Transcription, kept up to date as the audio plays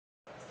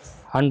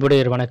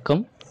அன்புடையர்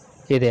வணக்கம்.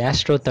 இது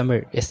astro Tamil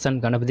SN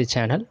Ganapathi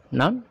channel.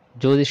 நான்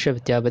ஜோதிஷ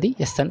வித்யாபதி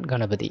SN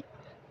கணபதி.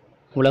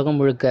 உலகம்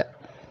முழுக்க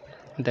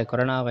இந்த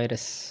கொரோனா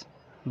வைரஸ்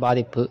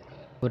பாதிப்பு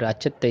ஒரு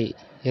அச்சத்தை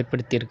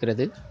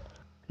ஏற்படுத்தியிருக்கிறது.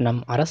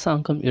 நம்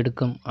அரசாங்கம்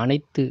எடுக்கும்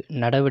அனைத்து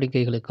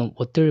நடவடிக்கைகளுக்கும்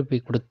ஒத்துழைப்பை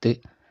கொடுத்து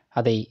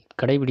அதை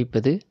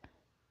கடைபிடிப்பது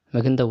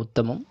மிகுந்த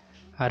உத்தமம்.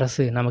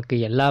 அரசு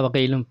நமக்கு எல்லா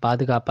வகையிலும்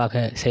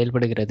பாதுகாப்பாக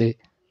செயல்படுகிறது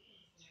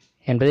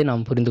என்பதை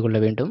நாம் புரிந்து கொள்ள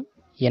வேண்டும்.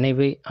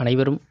 எனவே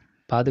அனைவரும்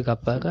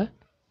பாதுகாப்பாக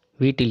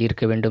வீட்டில்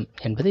இருக்க வேண்டும்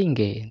என்பதை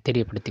இங்கே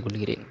தெரியப்படுத்திக்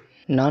கொள்கிறேன்.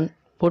 நான்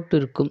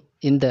போட்டிருக்கும்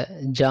இந்த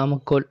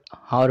ஜாமக்கோல்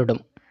ஆருடம்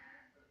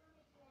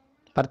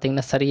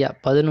பார்த்தீங்கன்னா சரியாக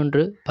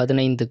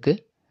 11:15க்கு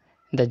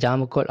இந்த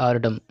ஜாமக்கோல்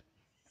ஆருடம்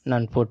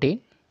நான் போட்டேன்.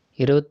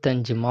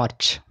 25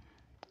 மார்ச்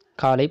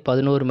காலை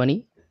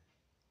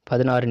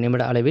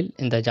 11:16 அளவில்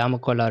இந்த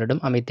ஜாமக்கோல்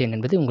ஆருடம் அமைத்தேன்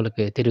என்பதை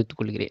உங்களுக்கு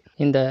தெரிவித்துக் கொள்கிறேன்.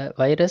 இந்த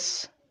வைரஸ்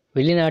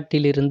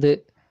வெளிநாட்டிலிருந்து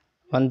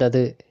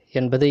வந்தது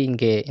என்பது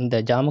இங்கே இந்த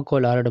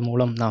ஜாமக்கோல் ஆருடம்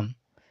மூலம் நாம்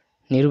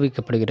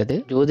நிரூபிக்கப்படுகிறது.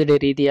 ஜோதிட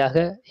ரீதியாக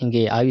இங்கே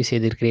ஆய்வு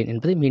செய்திருக்கிறேன்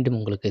என்பதை மீண்டும்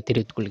உங்களுக்கு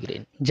தெரிவித்துக்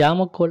கொள்கிறேன்.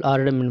 ஜாமக்கோல்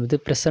ஆருடம் என்பது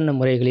பிரசன்ன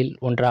முறைகளில்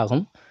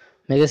ஒன்றாகும்.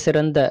 மிக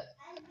சிறந்த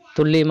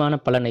துல்லியமான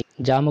பலனை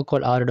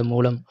ஜாமக்கோல் ஆருடம்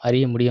மூலம்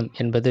அறிய முடியும்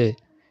என்பது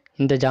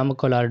இந்த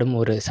ஜாமக்கோல் ஆருடம்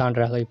ஒரு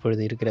சான்றாக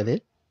இப்பொழுது இருக்கிறது.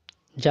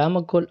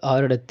 ஜாமக்கோல்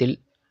ஆருடத்தில்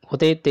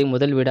உதயத்தை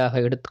முதல்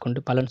வீடாக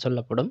எடுத்துக்கொண்டு பலன்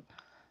சொல்லப்படும்.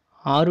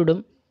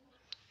 ஆருடம்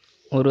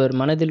ஒருவர்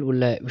மனதில்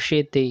உள்ள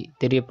விஷயத்தை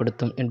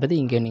தெரியப்படுத்தும் என்பதை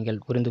இங்கே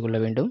நீங்கள் புரிந்து கொள்ள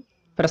வேண்டும்.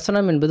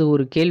 பிரசன்னம் என்பது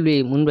ஒரு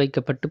கேள்வியை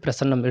முன்வைக்கப்பட்டு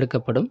பிரசன்னம்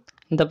எடுக்கப்படும்.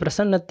 இந்த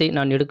பிரசன்னத்தை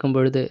நான் எடுக்கும்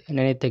பொழுது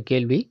நினைத்த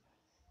கேள்வி,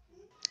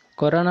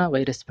 கொரோனா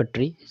வைரஸ்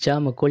பற்றி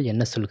ஜாமக்கோல்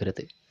என்ன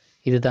சொல்கிறது?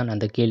 இதுதான்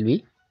அந்த கேள்வி.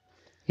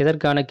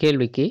 இதற்கான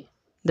கேள்விக்கு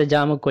இந்த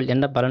ஜாமக்கோல்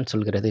என்ன பலன்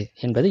சொல்கிறது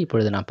என்பதை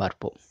இப்பொழுது நாம்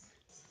பார்ப்போம்.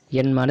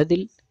 என்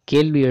மனதில்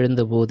கேள்வி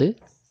எழுந்தபோது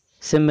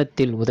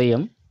சிம்மத்தில்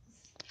உதயம்.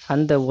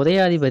 அந்த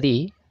உதயாதிபதி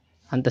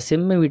அந்த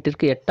சிம்ம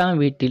வீட்டிற்கு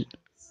 8ஆம் வீட்டில்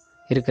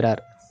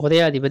இருக்கிறார்.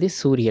 உதயாதிபதி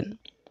சூரியன்.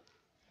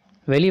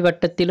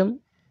 வெளிவட்டத்திலும்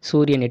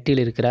சூரியன் 8இல்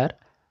இருக்கிறார்,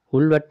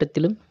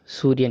 உள்வட்டத்திலும்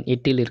சூரியன்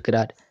 8இல்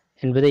இருக்கிறார்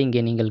என்பதை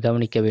இங்கே நீங்கள்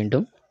கவனிக்க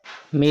வேண்டும்.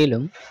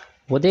 மேலும்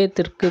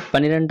உதயத்திற்கு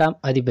 12ஆம்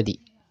அதிபதி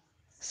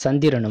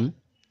சந்திரனும்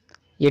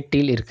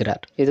 8இல்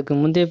இருக்கிறார். இதுக்கு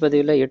முந்தைய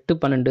பதிவில்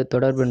 8-12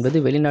 தொடர்பு என்பது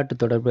வெளிநாட்டு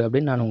தொடர்பு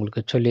அப்படின்னு நான்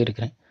உங்களுக்கு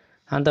சொல்லியிருக்கிறேன்.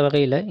 அந்த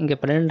வகையில் இங்கே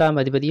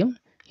 12ஆம் அதிபதியும்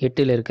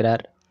 8இல்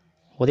இருக்கிறார்,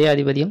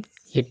 உதயாதிபதியும்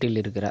 8இல்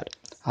இருக்கிறார்.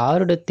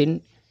 ஆருடத்தின்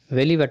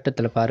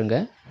வெளிவட்டத்தில்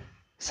பாருங்கள்,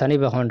 சனி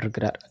பகவான்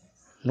இருக்கிறார்,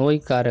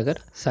 நோய்க்காரகர்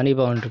சனி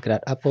பகவான்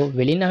இருக்கிறார். அப்போது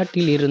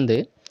வெளிநாட்டிலிருந்து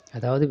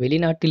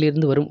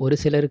வரும் ஒரு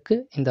சிலருக்கு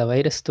இந்த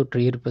வைரஸ் தொற்று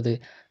இருப்பது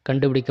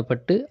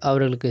கண்டுபிடிக்கப்பட்டு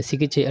அவர்களுக்கு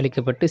சிகிச்சை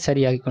அளிக்கப்பட்டு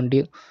சரியாகி கொண்டு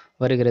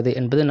வருகிறது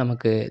என்பது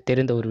நமக்கு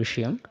தெரிந்த ஒரு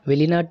விஷயம்.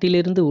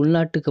 வெளிநாட்டிலிருந்து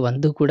உள்நாட்டுக்கு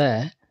வந்து கூட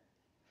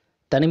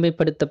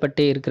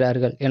தனிமைப்படுத்தப்பட்டே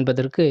இருக்கிறார்கள்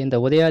என்பதற்கு இந்த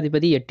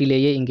உதயாதிபதி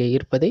 8இலேயே இங்கே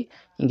இருப்பதை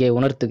இங்கே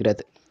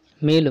உணர்த்துகிறது.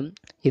 மேலும்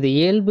இது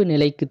இயல்பு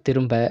நிலைக்கு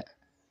திரும்ப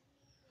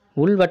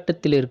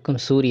உள்வட்டத்தில்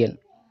இருக்கும் சூரியன்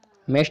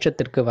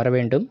மேஷத்திற்கு வர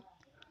வேண்டும்.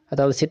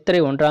 அதாவது சித்திரை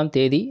 1ஆம்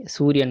தேதி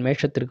சூரியன்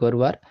மேஷத்திற்கு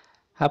வருவார்.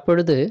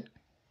 அப்பொழுது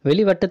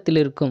வெளிவட்டத்தில்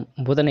இருக்கும்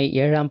புதனை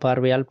 7ஆம்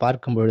பார்வையால்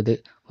பார்க்கும் பொழுது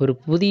ஒரு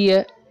புதிய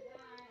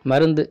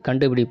மருந்து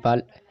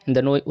கண்டுபிடிப்பால் இந்த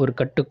நோய் ஒரு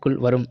கட்டுக்குள்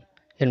வரும்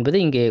என்பது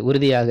இங்கே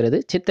உறுதியாகிறது.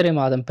 சித்திரை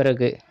மாதம்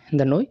பிறகு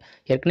இந்த நோய்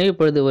ஏற்கனவே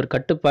இப்பொழுது ஒரு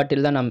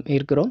கட்டுப்பாட்டில் தான் நாம்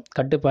இருக்கிறோம்,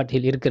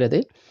 கட்டுப்பாட்டில் இருக்கிறது.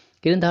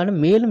 இருந்தாலும்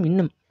மேலும்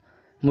இன்னும்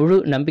முழு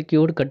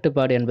நம்பிக்கையோடு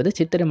கட்டுப்பாடு என்பது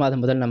சித்திரை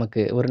மாதம் முதல்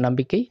நமக்கு ஒரு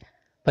நம்பிக்கை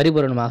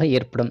பரிபூரணமாக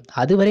ஏற்படும்.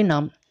 அதுவரை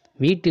நாம்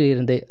வீட்டில்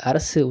இருந்து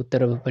அரசு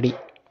உத்தரவுப்படி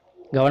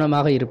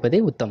கவனமாக இருப்பதே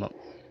உத்தமம்.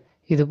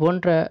 இது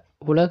போன்ற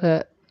உலக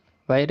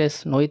வைரஸ்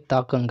நோய்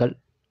தாக்கங்கள்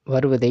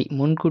வருவதை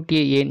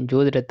முன்கூட்டியே ஏன்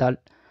ஜோதிடத்தால்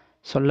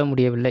சொல்ல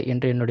முடியவில்லை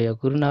என்று என்னுடைய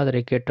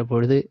குருநாதரை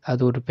கேட்டபொழுது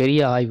அது ஒரு பெரிய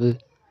ஆய்வு,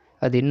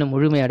 அது இன்னும்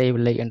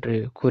முழுமையடையவில்லை என்று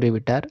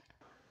கூறிவிட்டார்.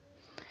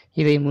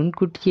 இதை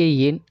முன்கூட்டியே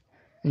ஏன்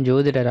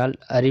ஜோதிடரால்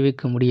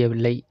அறிவிக்க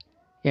முடியவில்லை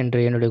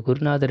என்று என்னுடைய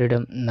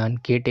குருநாதரிடம் நான்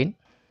கேட்டேன்.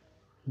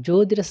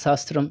 ஜோதிட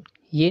சாஸ்திரம்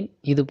ஏன்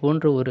இது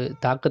போன்ற ஒரு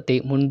தாக்கத்தை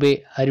முன்பே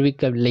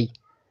அறிவிக்கவில்லை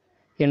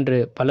என்று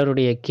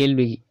பலருடைய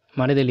கேள்வி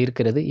மனதில்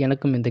இருக்கிறது.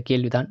 எனக்கும் இந்த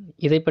கேள்விதான்.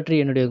 இதை பற்றி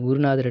என்னுடைய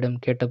குருநாதரிடம்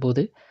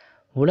கேட்டபோது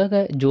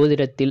உலக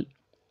ஜோதிடத்தில்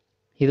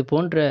இது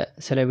போன்ற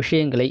சில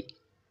விஷயங்களை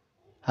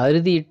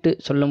அறுதியிட்டு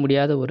சொல்ல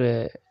முடியாத ஒரு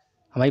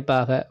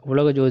அமைப்பாக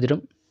உலக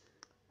ஜோதிடம்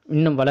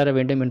இன்னும் வளர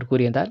வேண்டும் என்று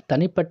கூறியிருந்தார்.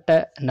 தனிப்பட்ட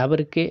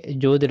நபருக்கே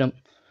ஜோதிடம்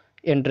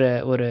என்ற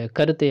ஒரு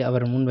கருத்தை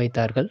அவர்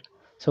முன்வைத்தார்கள்.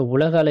 ஸோ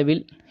உலக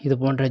அளவில் இது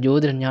போன்ற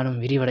ஜோதிட ஞானம்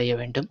விரிவடைய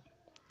வேண்டும்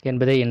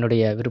என்பதே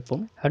என்னுடைய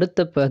விருப்பம். அடுத்த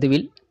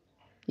பதிவில்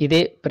இதே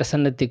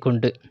பிரசன்னத்தை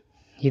கொண்டு,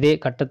 இதே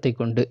கட்டத்தை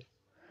கொண்டு,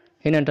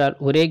 ஏனென்றால்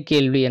ஒரே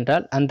கேள்வி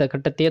என்றால் அந்த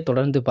கட்டத்தையே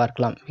தொடர்ந்து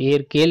பார்க்கலாம்.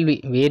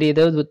 வேறு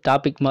ஏதாவது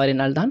டாபிக்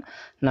மாறினால்தான்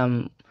நாம்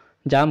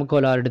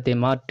ஜாமக்கோல் ஆருடத்தை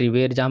மாற்றி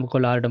வேறு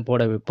ஜாமக்கோல் ஆருடம்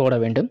போட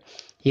வேண்டும்.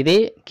 இதே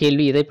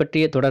கேள்வி இதை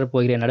பற்றியே தொடரப்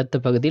போகிறேன். அடுத்த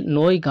பகுதியில்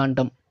நோய்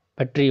காண்டம்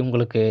பற்றி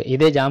உங்களுக்கு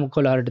இதே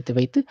ஜாமக்கோல் ஆருடத்தை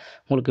வைத்து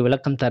உங்களுக்கு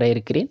விளக்கம் தர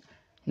இருக்கிறேன்.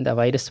 இந்த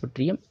வைரஸ்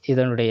பற்றியும்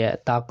இதனுடைய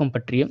தாக்கம்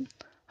பற்றியும்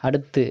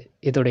அடுத்து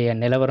இதோடைய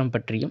நிலவரம்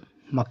பற்றியும்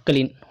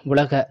மக்களின்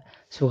உலக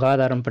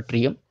சுகாதாரம்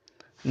பற்றியும்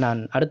நான்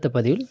அடுத்த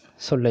பதிவில்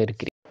சொல்ல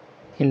இருக்கிறேன்.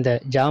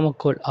 இந்த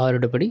ஜாமக்கோல்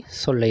ஆறுபடி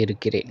சொல்ல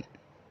இருக்கிறேன்.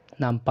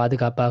 நாம்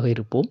பாதுகாப்பாக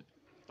இருப்போம்.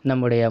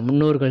 நம்முடைய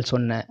முன்னோர்கள்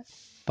சொன்ன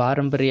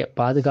பாரம்பரிய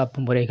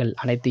பாதுகாப்பு முறைகள்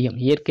அனைத்தையும்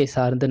இயற்கை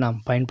சார்ந்து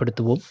நாம்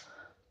பயன்படுத்துவோம்.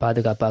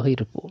 பாதுகாப்பாக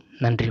இருப்போம்.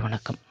 நன்றி,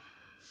 வணக்கம்.